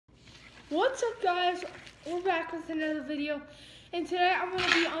What's up, guys? We're back with another video, and today I'm going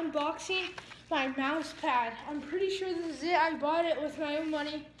to be unboxing my mouse pad. I'm pretty sure this is it. I bought it with my own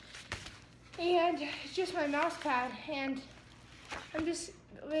money, and it's just my mouse pad, and I'm just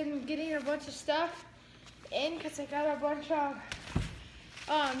been getting a bunch of stuff in because I got a bunch of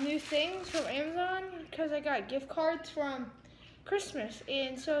new things from Amazon because I got gift cards from Christmas,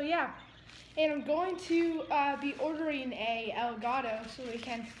 and so yeah. And I'm going to be ordering a Elgato so we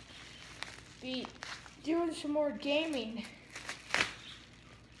can be doing some more gaming.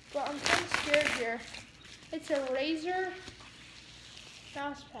 But I'm kind of scared here. It's a Razer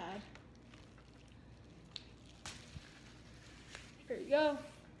mouse pad. Here you go.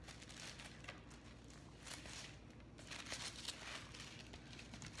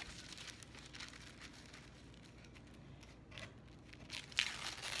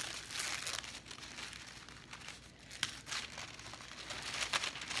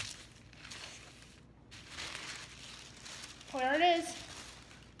 There it is,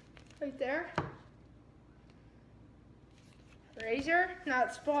 right there. Razer,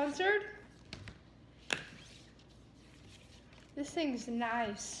 not sponsored. This thing's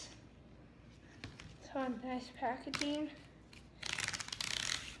nice. It's on nice packaging.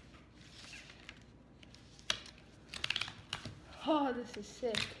 Oh, this is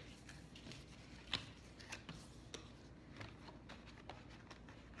sick.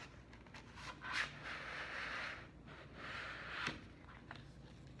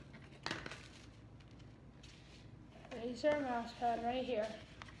 Razer mouse pad right here.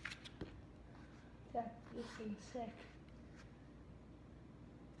 This thing's sick.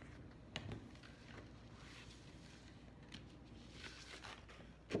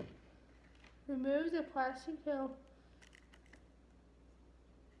 Remove the plastic film.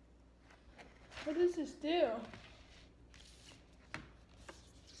 What does this do?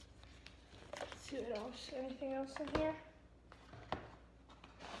 Let's see what else. Anything else in here?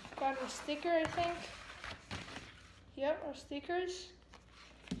 Got a sticker, I think. Yep, our stickers.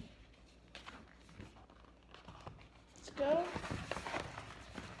 Let's go.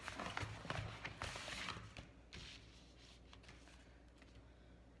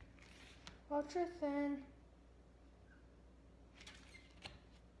 Ultra thin.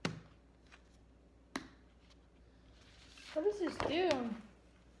 What does this do?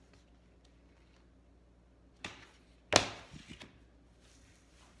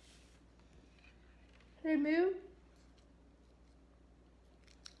 Remove.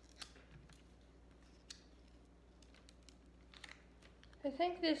 I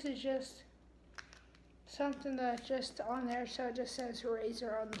think this is just something that's just on there, so it just says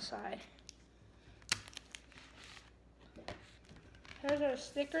Razer on the side. There's our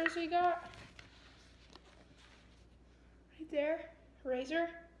stickers we got. Right there, Razer.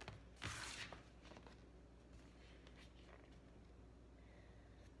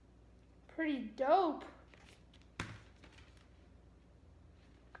 Pretty dope.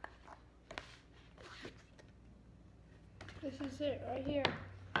 This is it right here.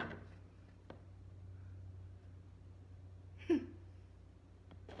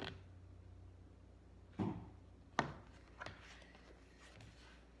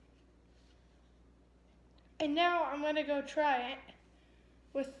 And now I'm gonna go try it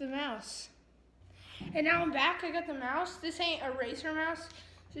with the mouse. And now I'm back, I got the mouse. This ain't a Razer mouse.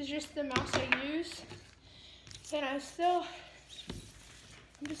 This is just the mouse I use. And I'm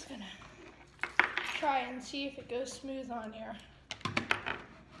just gonna try and see if it goes smooth on here.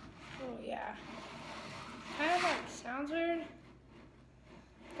 Oh yeah. Kind of like sounds weird,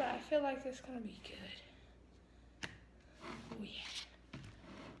 but I feel like it's gonna be good. Oh yeah.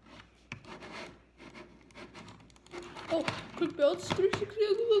 Oh, quick builds, 360.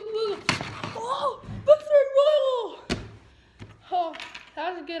 Oh, victory royal! Oh,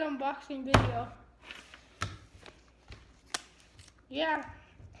 that was a good unboxing video. Yeah.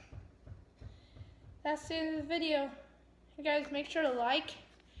 That's the end of the video. You guys make sure to like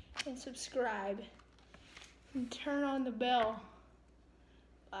and subscribe and turn on the bell.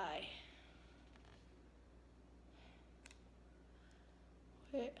 Bye.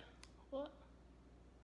 Wait.